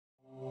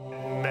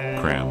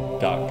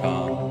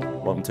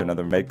MedCram.com. Welcome to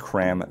another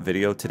MedCram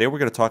video. Today we're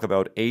going to talk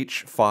about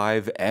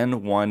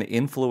H5N1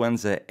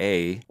 influenza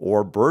A,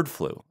 or bird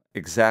flu.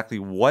 Exactly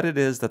what it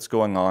is that's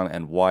going on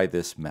and why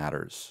this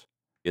matters.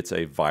 It's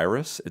a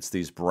virus. It's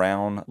these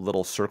brown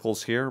little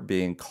circles here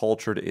being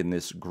cultured in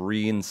this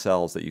green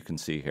cells that you can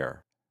see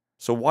here.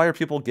 So why are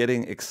people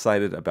getting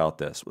excited about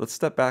this? Let's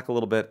step back a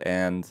little bit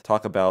and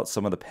talk about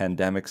some of the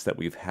pandemics that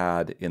we've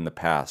had in the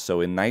past.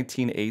 So in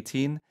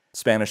 1918,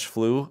 Spanish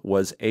flu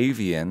was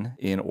avian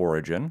in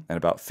origin, and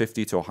about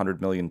 50 to 100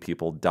 million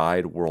people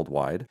died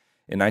worldwide.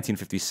 In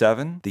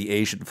 1957, the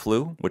Asian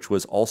flu, which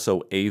was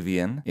also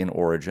avian in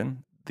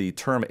origin. The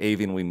term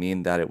avian, we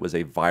mean that it was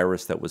a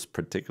virus that was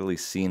particularly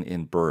seen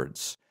in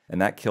birds,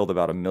 and that killed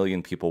about 1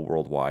 million people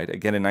worldwide.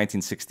 Again, in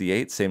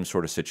 1968, same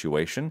sort of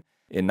situation.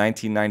 In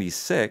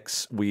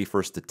 1996, we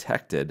first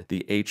detected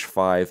the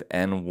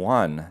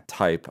H5N1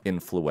 type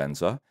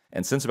influenza.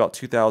 And since about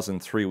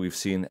 2003, we've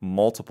seen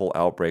multiple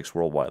outbreaks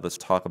worldwide. Let's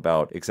talk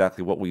about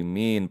exactly what we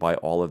mean by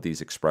all of these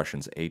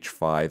expressions,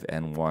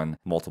 H5N1,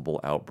 multiple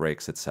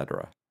outbreaks,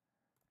 etc.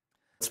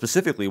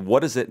 Specifically,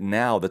 what is it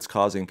now that's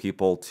causing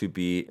people to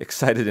be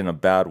excited in a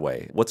bad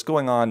way? What's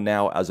going on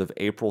now as of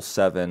April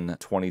 7,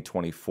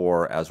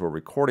 2024, as we're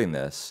recording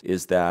this,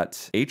 is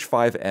that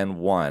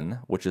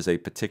H5N1, which is a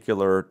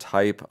particular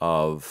type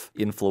of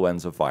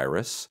influenza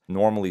virus,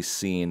 normally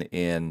seen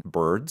in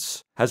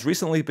birds, has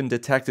recently been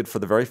detected for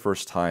the very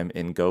first time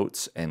in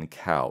goats and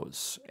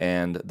cows.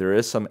 And there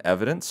is some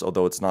evidence,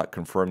 although it's not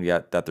confirmed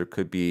yet, that there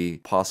could be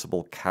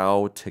possible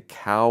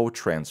cow-to-cow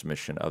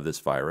transmission of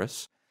this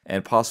virus,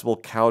 and possible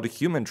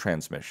cow-to-human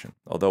transmission,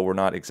 although we're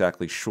not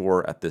exactly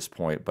sure at this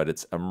point, but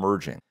it's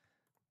emerging.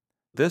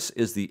 This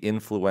is the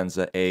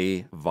influenza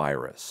A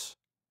virus.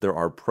 There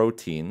are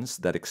proteins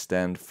that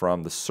extend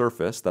from the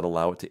surface that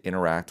allow it to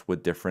interact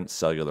with different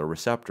cellular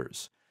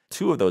receptors.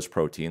 Two of those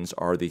proteins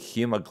are the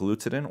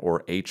hemagglutinin,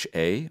 or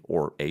HA,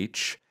 or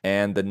H,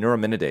 and the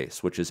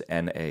neuraminidase, which is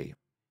NA.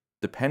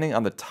 Depending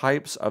on the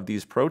types of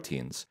these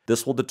proteins,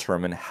 this will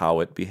determine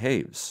how it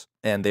behaves.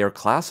 And they are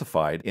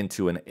classified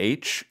into an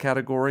H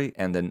category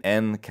and an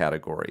N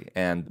category.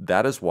 And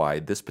that is why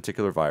this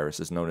particular virus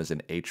is known as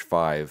an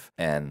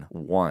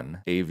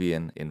H5N1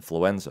 avian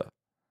influenza.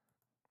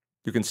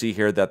 You can see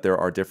here that there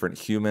are different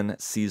human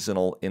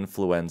seasonal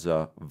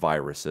influenza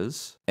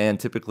viruses, and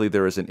typically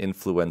there is an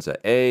influenza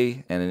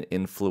A and an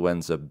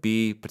influenza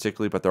B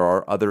particularly, but there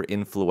are other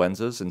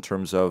influenzas in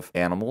terms of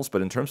animals,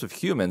 but in terms of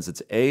humans,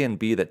 it's A and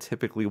B that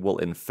typically will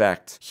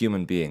infect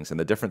human beings. And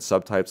the different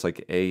subtypes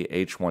like A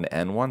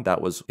H1N1, that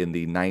was in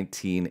the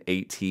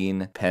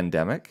 1918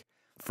 pandemic.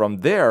 From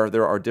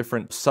there are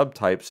different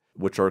subtypes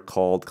which are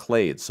called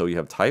clades. So you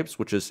have types,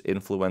 which is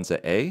influenza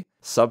A,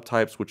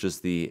 subtypes, which is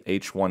the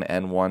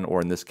H1N1,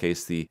 or in this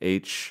case, the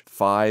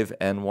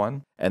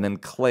H5N1, and then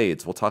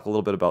clades. We'll talk a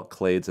little bit about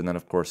clades, and then,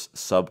 of course,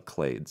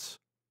 subclades.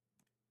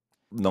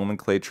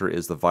 Nomenclature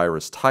is the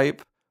virus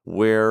type,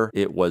 where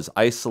it was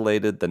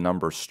isolated, the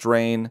number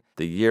strain,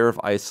 the year of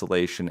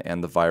isolation,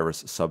 and the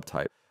virus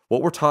subtype.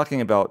 What we're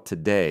talking about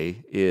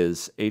today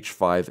is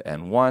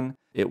H5N1.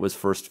 It was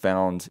first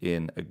found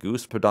in a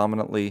goose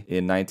predominantly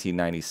in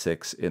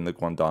 1996 in the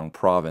Guangdong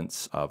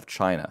province of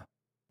China.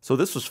 So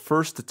this was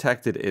first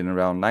detected in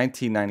around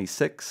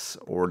 1996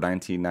 or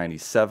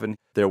 1997.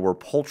 There were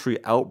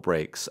poultry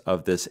outbreaks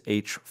of this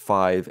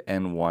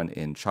H5N1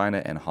 in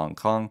China and Hong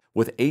Kong,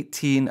 with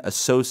 18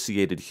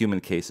 associated human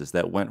cases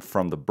that went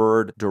from the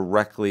bird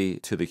directly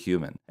to the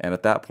human. And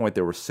at that point,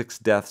 there were 6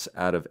 deaths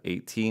out of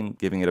 18,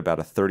 giving it about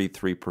a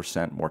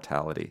 33%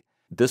 mortality.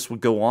 This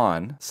would go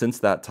on since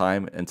that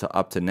time and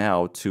up to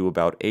now to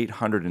about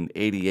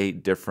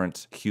 888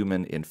 different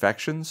human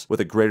infections with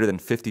a greater than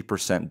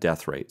 50%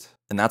 death rate.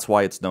 And that's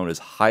why it's known as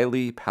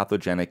highly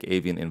pathogenic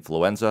avian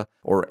influenza,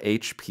 or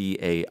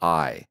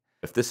HPAI.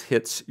 If this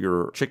hits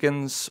your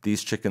chickens,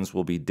 these chickens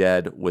will be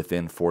dead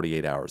within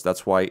 48 hours.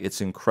 That's why it's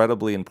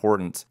incredibly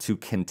important to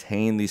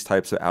contain these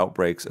types of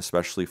outbreaks,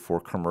 especially for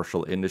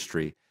commercial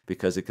industry,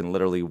 because it can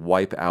literally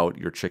wipe out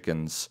your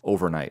chickens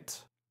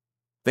overnight.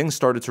 Things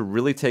started to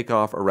really take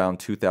off around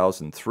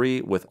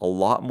 2003 with a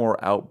lot more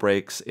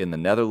outbreaks in the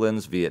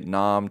Netherlands,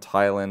 Vietnam,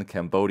 Thailand,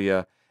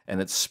 Cambodia, and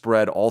it's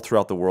spread all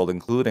throughout the world,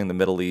 including the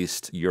Middle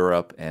East,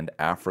 Europe, and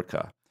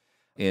Africa.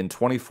 In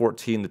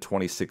 2014 to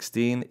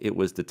 2016, it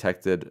was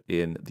detected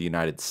in the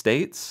United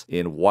States,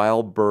 in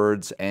wild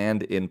birds,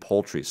 and in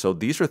poultry. So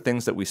these are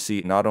things that we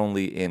see not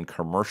only in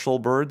commercial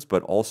birds,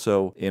 but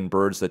also in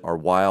birds that are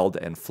wild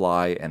and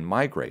fly and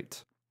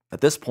migrate. At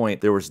this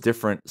point, there was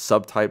different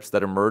subtypes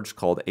that emerged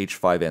called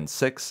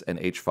H5N6 and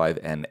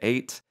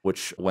H5N8,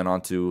 which went on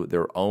to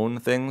their own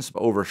things,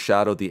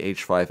 overshadowed the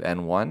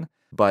H5N1.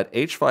 But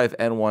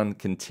H5N1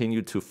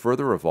 continued to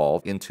further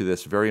evolve into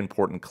this very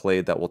important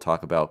clade that we'll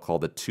talk about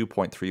called the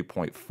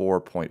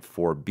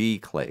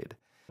 2.3.4.4b clade.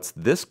 It's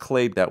this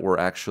clade that we're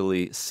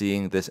actually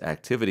seeing this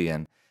activity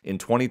in. In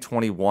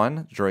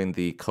 2021, during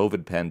the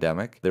COVID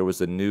pandemic, there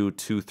was a new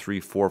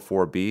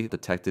 2344B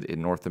detected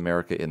in North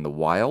America in the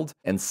wild.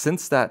 And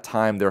since that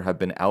time, there have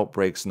been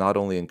outbreaks not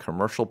only in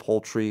commercial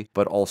poultry,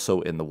 but also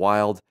in the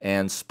wild,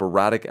 and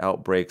sporadic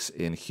outbreaks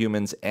in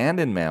humans and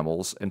in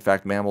mammals. In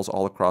fact, mammals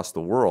all across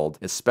the world,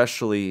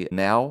 especially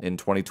now in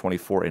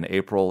 2024 in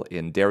April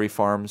in dairy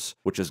farms,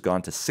 which has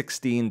gone to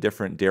 16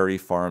 different dairy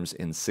farms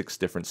in 6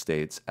 different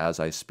states as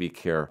I speak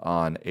here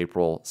on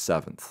April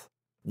 7th.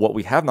 What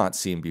we have not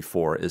seen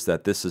before is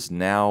that this is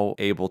now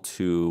able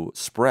to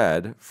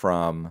spread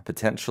from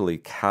potentially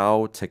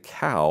cow to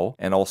cow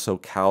and also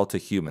cow to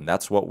human.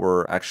 That's what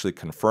we're actually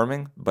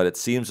confirming, but it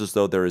seems as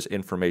though there is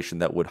information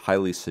that would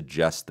highly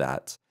suggest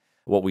that.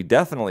 What we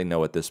definitely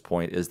know at this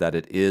point is that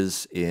it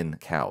is in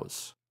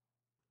cows.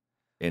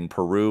 In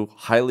Peru,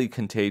 highly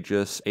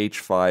contagious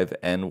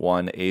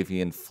H5N1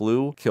 avian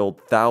flu killed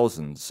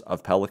thousands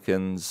of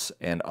pelicans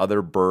and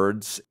other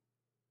birds.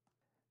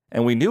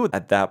 And we knew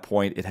at that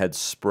point it had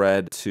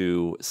spread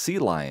to sea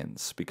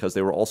lions because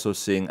they were also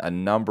seeing a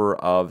number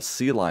of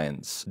sea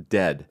lions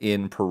dead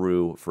in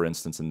Peru, for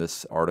instance, in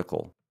this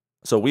article.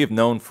 So we have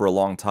known for a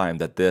long time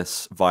that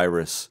this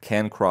virus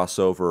can cross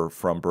over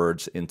from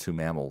birds into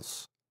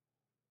mammals.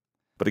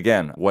 But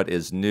again, what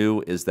is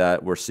new is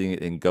that we're seeing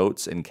it in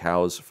goats and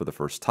cows for the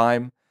first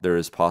time. There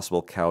is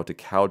possible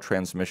cow-to-cow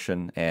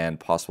transmission and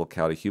possible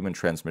cow-to-human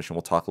transmission.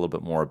 We'll talk a little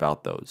bit more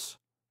about those.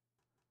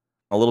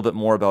 A little bit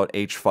more about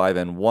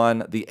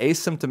H5N1, the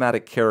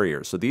asymptomatic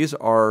carriers. So these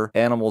are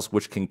animals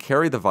which can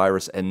carry the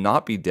virus and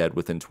not be dead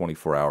within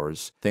 24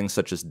 hours. Things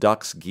such as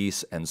ducks,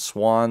 geese, and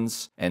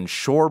swans, and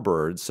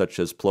shorebirds such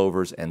as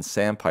plovers and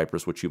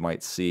sandpipers, which you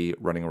might see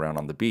running around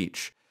on the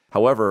beach.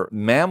 However,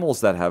 mammals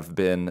that have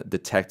been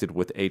detected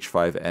with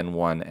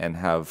H5N1 and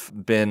have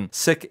been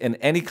sick in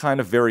any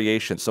kind of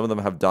variation, some of them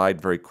have died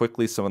very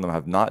quickly, some of them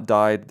have not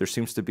died. There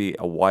seems to be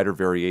a wider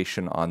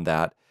variation on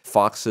that.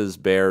 Foxes,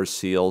 bears,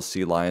 seals,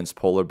 sea lions,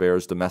 polar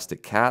bears,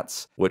 domestic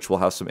cats, which we'll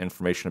have some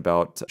information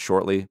about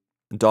shortly,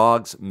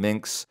 dogs,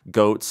 minks,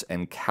 goats,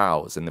 and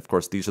cows. And of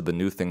course, these are the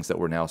new things that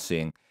we're now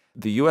seeing.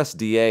 The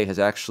USDA has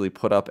actually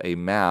put up a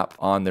map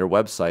on their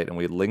website, and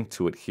we link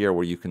to it here,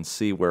 where you can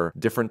see where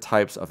different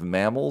types of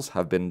mammals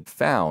have been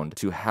found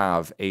to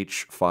have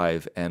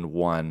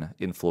H5N1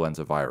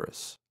 influenza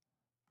virus.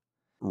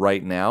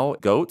 Right now,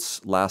 goats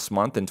last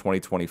month in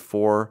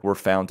 2024 were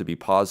found to be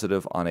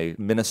positive on a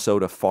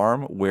Minnesota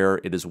farm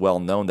where it is well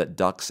known that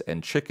ducks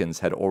and chickens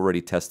had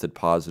already tested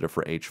positive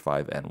for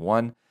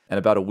H5N1. And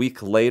about a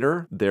week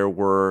later, there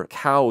were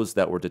cows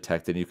that were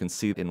detected. You can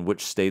see in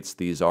which states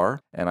these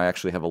are. And I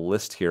actually have a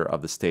list here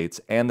of the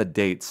states and the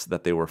dates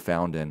that they were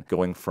found in,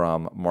 going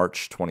from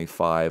March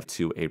 25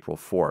 to April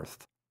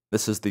 4th.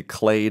 This is the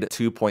clade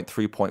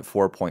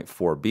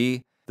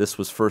 2.3.4.4b. This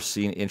was first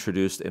seen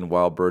introduced in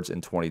wild birds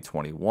in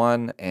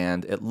 2021,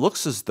 and it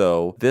looks as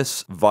though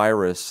this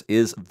virus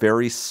is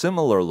very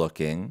similar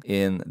looking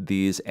in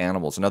these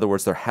animals. In other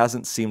words, there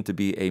hasn't seemed to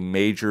be a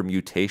major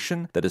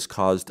mutation that has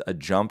caused a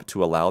jump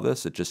to allow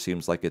this. It just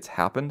seems like it's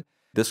happened.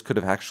 This could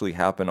have actually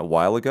happened a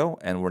while ago,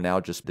 and we're now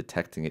just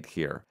detecting it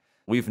here.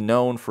 We've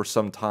known for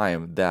some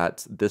time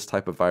that this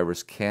type of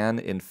virus can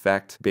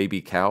infect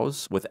baby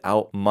cows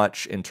without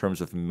much in terms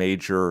of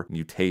major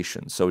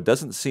mutations. So it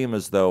doesn't seem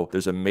as though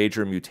there's a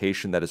major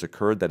mutation that has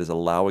occurred that is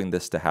allowing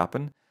this to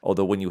happen.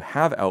 Although when you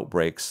have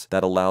outbreaks,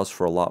 that allows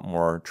for a lot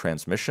more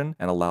transmission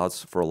and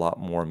allows for a lot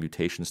more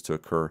mutations to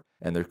occur.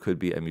 And there could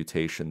be a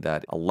mutation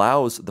that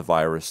allows the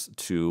virus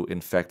to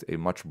infect a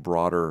much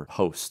broader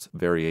host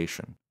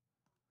variation.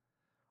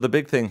 The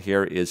big thing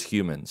here is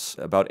humans.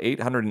 About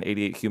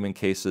 888 human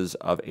cases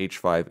of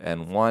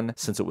H5N1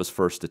 since it was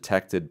first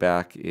detected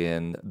back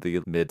in the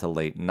mid to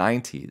late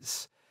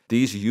 90s.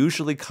 These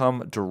usually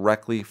come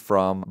directly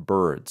from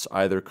birds,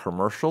 either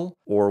commercial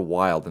or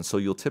wild. And so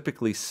you'll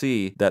typically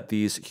see that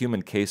these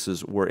human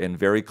cases were in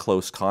very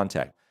close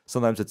contact.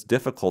 Sometimes it's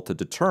difficult to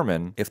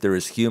determine if there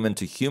is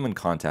human-to-human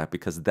contact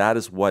because that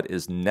is what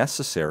is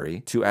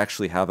necessary to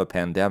actually have a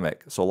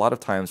pandemic. So a lot of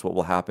times what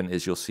will happen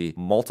is you'll see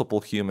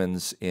multiple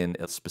humans in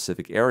a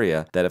specific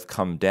area that have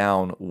come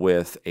down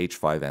with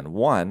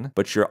H5N1,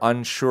 but you're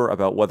unsure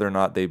about whether or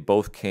not they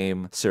both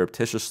came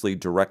surreptitiously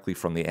directly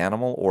from the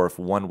animal or if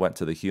one went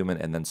to the human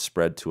and then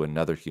spread to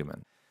another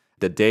human.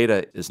 The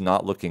data is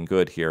not looking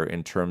good here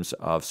in terms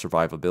of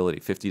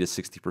survivability, 50 to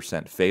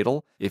 60%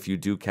 fatal if you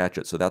do catch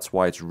it. So that's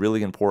why it's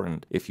really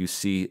important if you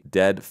see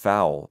dead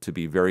fowl to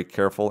be very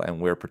careful and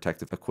wear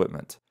protective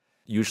equipment.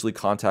 Usually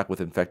contact with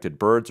infected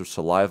birds or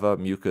saliva,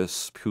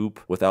 mucus, poop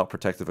without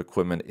protective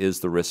equipment is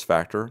the risk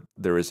factor.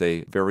 There is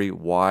a very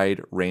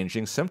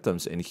wide-ranging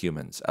symptoms in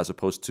humans as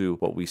opposed to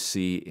what we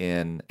see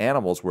in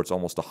animals where it's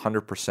almost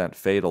 100%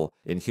 fatal.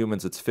 In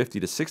humans, it's 50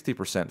 to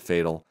 60%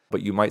 fatal,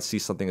 but you might see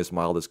something as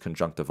mild as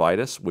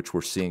conjunctivitis, which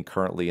we're seeing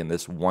currently in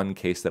this one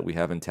case that we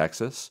have in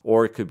Texas,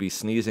 or it could be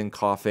sneezing,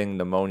 coughing,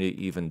 pneumonia,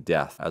 even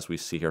death, as we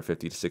see here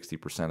 50 to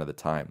 60% of the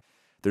time.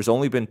 There's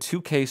only been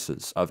 2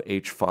 cases of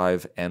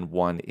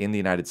H5N1 in the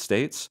United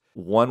States.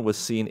 One was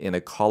seen in a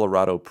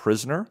Colorado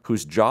prisoner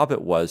whose job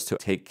it was to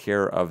take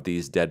care of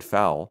these dead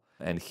fowl.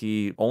 and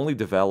he only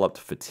developed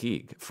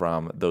fatigue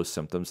from those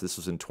symptoms. This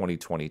was in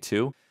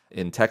 2022.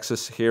 In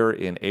Texas here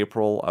in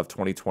April of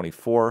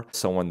 2024,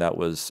 someone that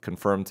was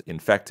confirmed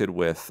infected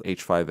with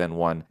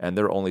H5N1, and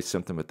their only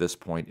symptom at this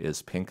point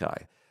is pink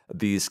eye.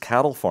 These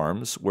cattle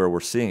farms where we're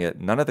seeing it,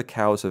 none of the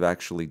cows have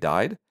actually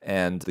died,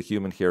 and the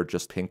human here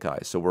just pink eye.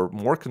 So we're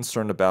more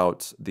concerned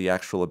about the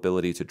actual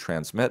ability to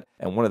transmit,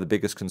 and one of the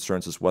biggest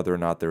concerns is whether or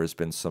not there has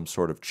been some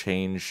sort of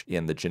change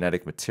in the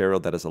genetic material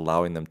that is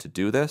allowing them to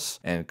do this,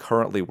 and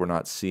currently we're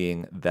not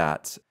seeing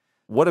that.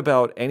 What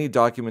about any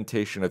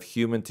documentation of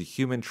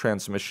human-to-human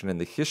transmission in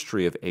the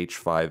history of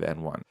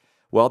H5N1?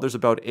 Well, there's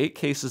about 8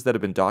 cases that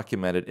have been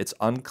documented. It's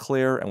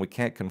unclear and we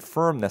can't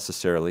confirm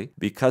necessarily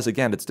because,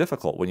 again, it's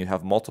difficult when you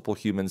have multiple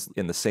humans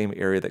in the same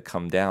area that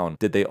come down.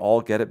 Did they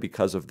all get it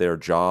because of their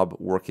job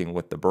working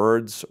with the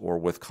birds or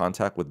with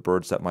contact with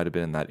birds that might have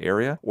been in that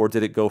area? Or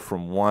did it go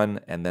from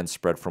one and then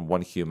spread from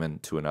one human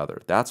to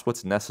another? That's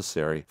what's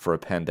necessary for a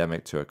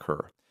pandemic to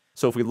occur.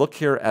 So if we look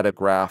here at a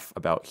graph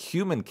about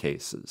human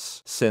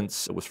cases,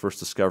 since it was first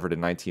discovered in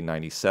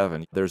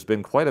 1997, there's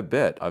been quite a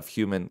bit of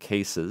human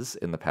cases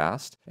in the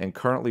past, and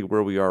currently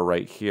where we are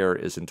right here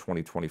is in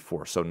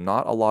 2024. So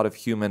not a lot of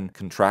human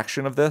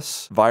contraction of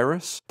this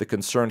virus. The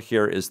concern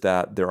here is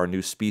that there are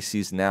new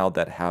species now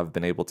that have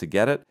been able to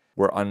get it.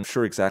 We're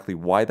unsure exactly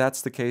why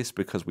that's the case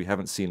because we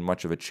haven't seen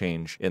much of a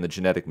change in the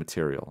genetic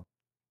material.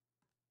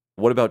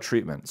 What about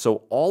treatment?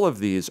 So all of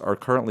these are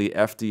currently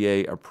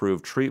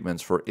FDA-approved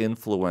treatments for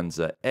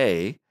influenza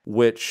A,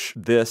 which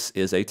this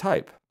is a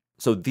type.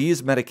 So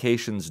these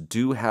medications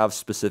do have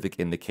specific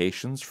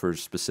indications for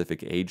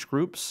specific age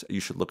groups.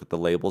 You should look at the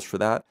labels for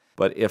that.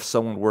 But if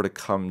someone were to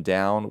come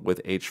down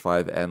with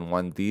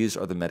H5N1, these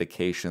are the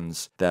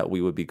medications that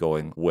we would be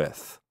going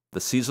with.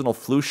 The seasonal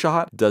flu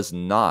shot does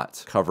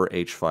not cover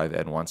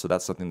H5N1, so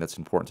that's something that's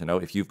important to know.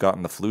 If you've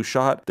gotten the flu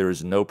shot, there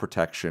is no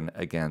protection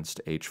against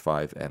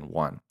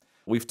H5N1.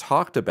 We've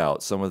talked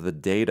about some of the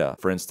data,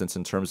 for instance,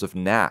 in terms of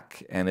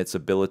NAC and its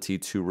ability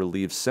to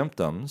relieve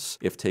symptoms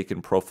if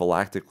taken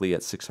prophylactically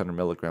at 600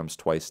 milligrams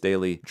twice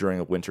daily during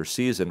a winter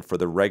season for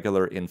the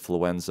regular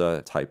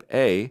influenza type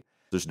A.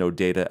 There's no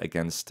data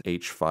against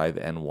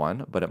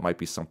H5N1, but it might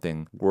be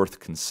something worth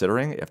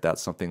considering if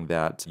that's something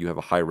that you have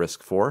a high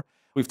risk for.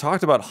 We've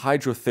talked about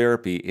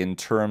hydrotherapy in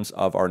terms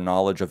of our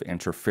knowledge of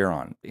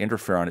interferon.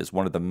 Interferon is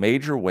one of the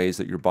major ways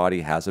that your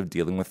body has of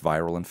dealing with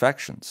viral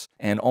infections.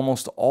 And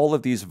almost all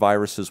of these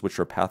viruses which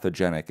are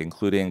pathogenic,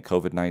 including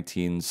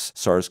COVID-19's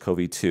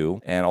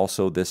SARS-CoV-2 and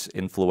also this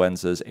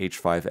influenza's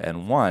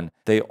H5N1,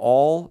 they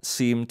all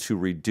seem to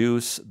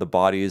reduce the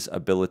body's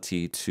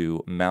ability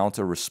to mount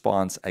a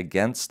response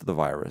against the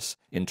virus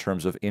in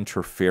terms of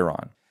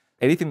interferon.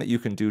 Anything that you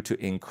can do to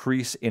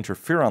increase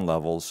interferon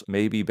levels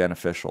may be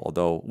beneficial,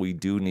 although we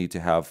do need to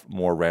have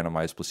more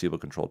randomized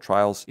placebo-controlled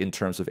trials in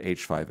terms of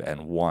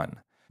H5N1.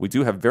 We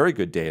do have very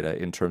good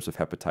data in terms of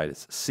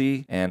hepatitis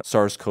C and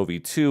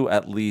SARS-CoV-2,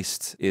 at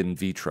least in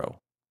vitro.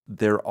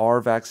 There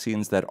are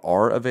vaccines that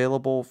are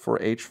available for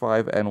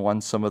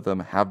H5N1. Some of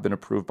them have been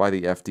approved by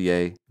the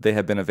FDA. They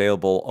have been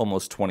available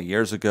almost 20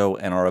 years ago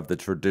and are of the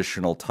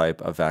traditional type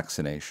of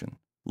vaccination.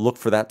 Look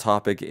for that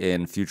topic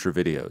in future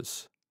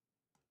videos.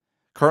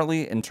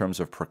 Currently, in terms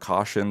of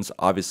precautions,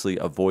 obviously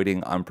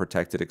avoiding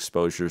unprotected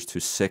exposures to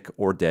sick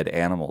or dead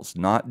animals,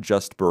 not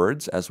just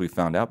birds, as we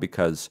found out,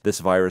 because this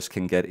virus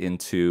can get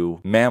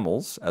into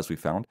mammals, as we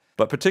found,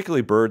 but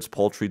particularly birds,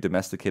 poultry,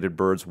 domesticated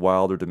birds,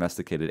 wild or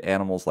domesticated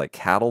animals like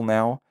cattle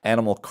now,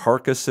 animal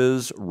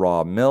carcasses,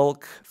 raw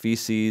milk,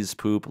 feces,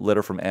 poop,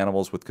 litter from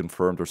animals with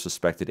confirmed or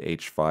suspected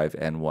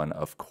H5N1,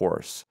 of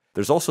course.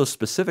 There's also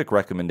specific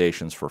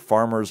recommendations for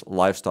farmers,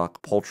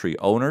 livestock, poultry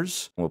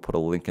owners. We'll put a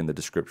link in the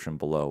description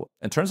below.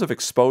 In terms of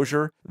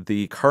exposure,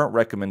 the current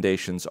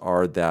recommendations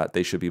are that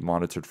they should be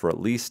monitored for at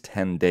least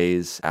 10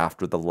 days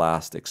after the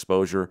last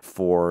exposure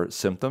for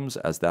symptoms,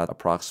 as that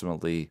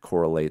approximately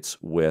correlates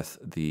with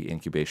the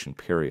incubation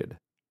period.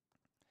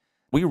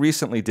 We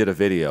recently did a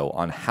video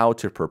on how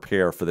to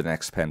prepare for the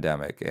next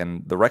pandemic,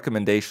 and the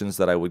recommendations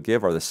that I would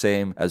give are the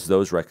same as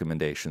those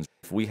recommendations.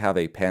 If we have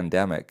a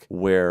pandemic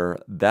where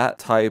that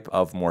type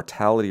of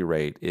mortality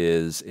rate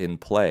is in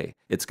play,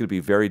 it's going to be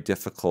very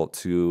difficult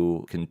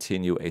to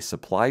continue a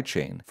supply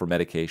chain for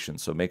medication,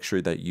 so make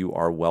sure that you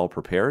are well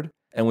prepared.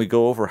 And we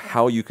go over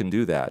how you can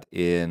do that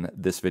in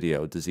this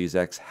video, Disease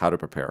X, How to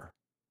Prepare.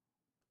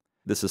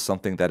 This is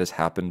something that has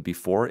happened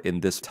before in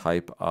this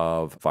type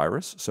of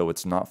virus, so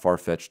it's not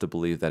far-fetched to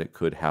believe that it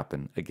could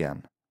happen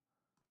again.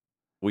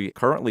 We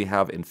currently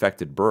have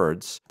infected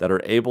birds that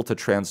are able to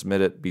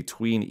transmit it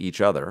between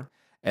each other,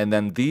 and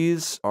then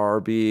these are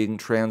being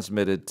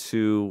transmitted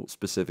to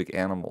specific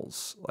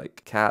animals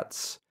like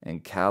cats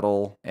and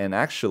cattle, and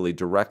actually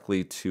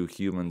directly to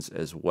humans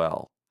as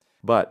well.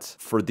 But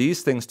for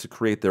these things to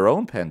create their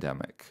own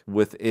pandemic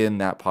within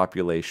that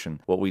population,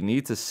 what we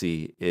need to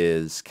see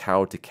is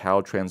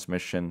cow-to-cow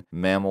transmission,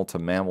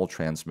 mammal-to-mammal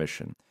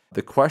transmission.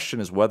 The question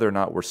is whether or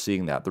not we're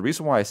seeing that. The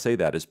reason why I say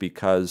that is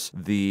because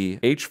the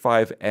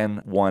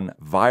H5N1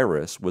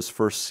 virus was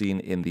first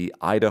seen in the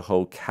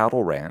Idaho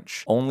cattle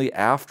ranch only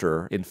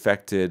after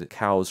infected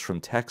cows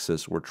from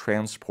Texas were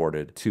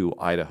transported to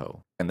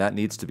Idaho. And that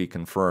needs to be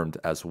confirmed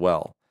as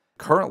well.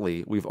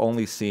 Currently, we've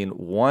only seen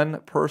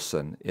one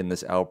person in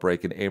this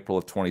outbreak in April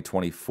of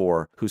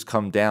 2024 who's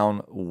come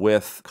down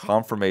with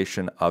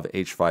confirmation of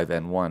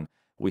H5N1.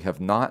 We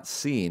have not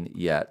seen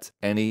yet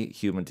any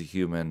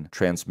human-to-human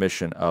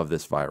transmission of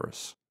this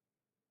virus.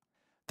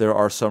 There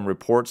are some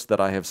reports that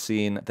I have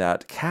seen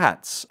that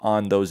cats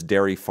on those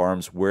dairy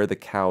farms where the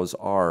cows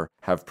are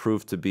have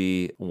proved to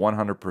be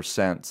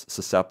 100%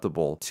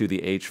 susceptible to the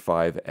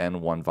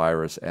H5N1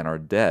 virus and are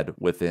dead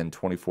within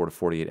 24 to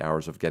 48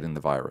 hours of getting the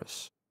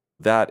virus.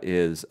 That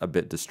is a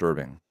bit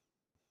disturbing.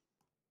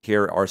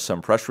 Here are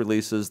some press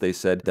releases. They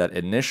said that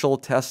initial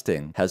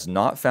testing has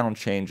not found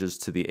changes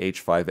to the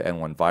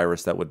H5N1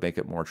 virus that would make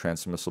it more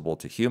transmissible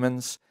to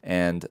humans.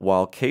 And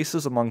while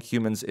cases among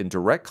humans in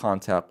direct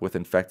contact with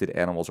infected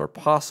animals are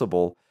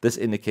possible, this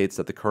indicates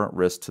that the current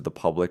risk to the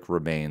public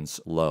remains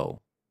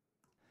low.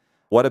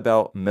 What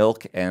about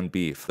milk and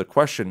beef? The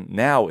question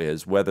now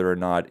is whether or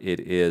not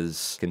it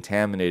is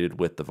contaminated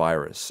with the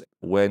virus.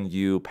 When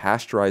you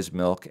pasteurize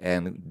milk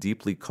and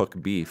deeply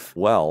cook beef,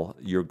 well,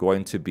 you're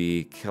going to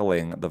be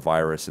killing the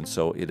virus, and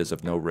so it is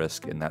of no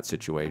risk in that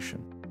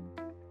situation.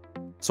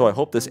 So I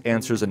hope this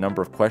answers a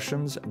number of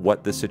questions,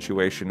 what the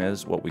situation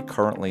is, what we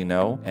currently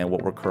know, and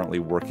what we're currently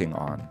working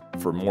on.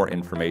 For more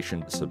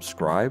information,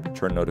 subscribe,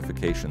 turn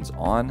notifications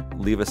on,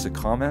 leave us a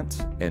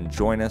comment, and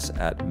join us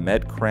at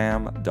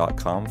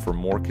medcram.com for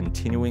more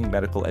continuing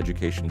medical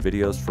education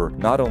videos for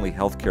not only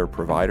healthcare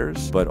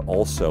providers, but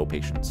also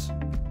patients.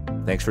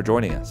 Thanks for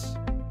joining us.